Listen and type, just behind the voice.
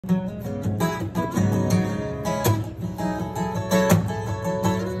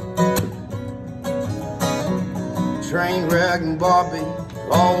Trainwreck Barbie,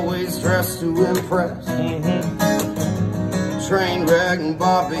 always dressed to impress. Trainwreck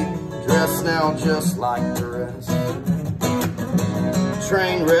Barbie, dressed now just like the rest.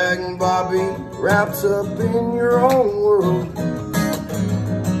 Trainwreck Barbie, wrapped up in your own world.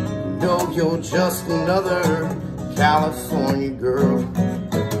 No, you're just another California girl.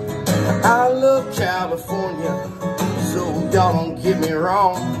 I love California, so y'all don't get me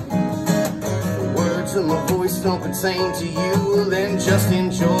wrong. The words of my voice don't pertain to you, then just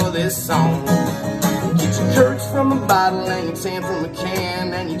enjoy this song. Get your courage from a bottle and your tan from a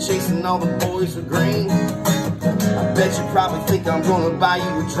can, and you're chasing all the boys with green. I bet you probably think I'm gonna buy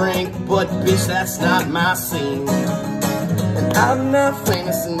you a drink, but bitch, that's not my scene. And I'm not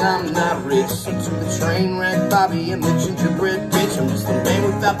famous and I'm not rich, so to the Trainwreck Barbie and the gingerbread bitch, I'm just a man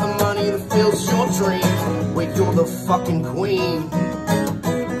without the money that fills your dreams. Wait, you're the fucking queen.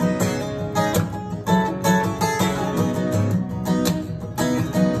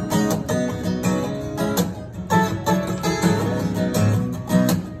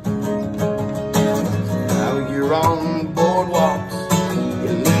 Now you're on the boardwalks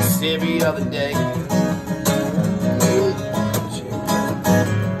at least every other day.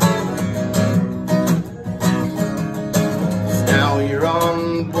 Now you're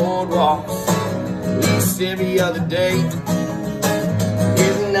on the boardwalks at least every other day.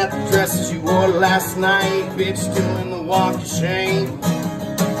 Isn't that the dress that you wore last night, bitch, doing the walk of shame?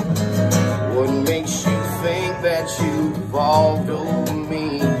 What makes you think that you evolved over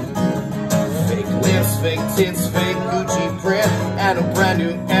me? Fake lips, fake tits, fake Gucci print, and a brand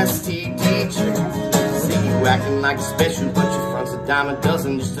new STD trick. See you acting like a special, but your front's a dime a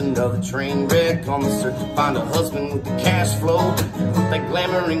dozen. Just another train wreck on the search to find a husband with the cash flow. With that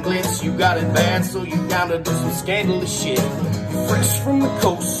glamour and glitz, you got it bad, so you gotta do some scandalous shit. You're fresh from the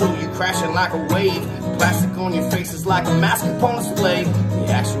coast, so you crashing like a wave. Plastic on your face is like a mask upon display. The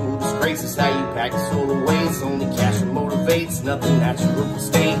actual disgrace is how you pack your soul away. It's only cash that motivates, nothing natural will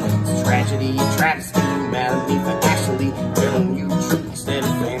stay. It's a tragedy, a travesty. You mad at me for actually telling you the truth instead of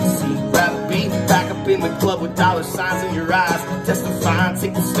fantasy. Rather be back up in the club with dollar signs in your eyes, testifying,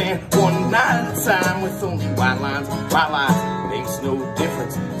 take a stand one night at a time with only white lines. White lines makes no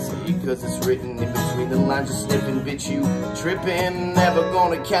difference, see, cause it's written in between the lines. You're slipping, bitch, you tripping, never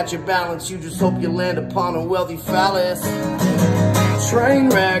gonna catch your balance. You just hope you land upon a wealthy phallus.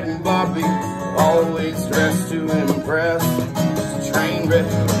 Trainwreck Barbie, always dressed to impress. Trainwreck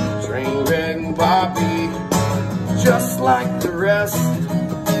Barbie, just like the rest.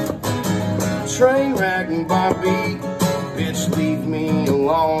 Trainwreck Barbie, bitch, leave me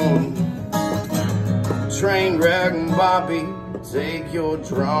alone. Trainwreck Barbie, take your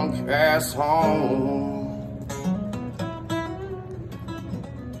drunk ass home.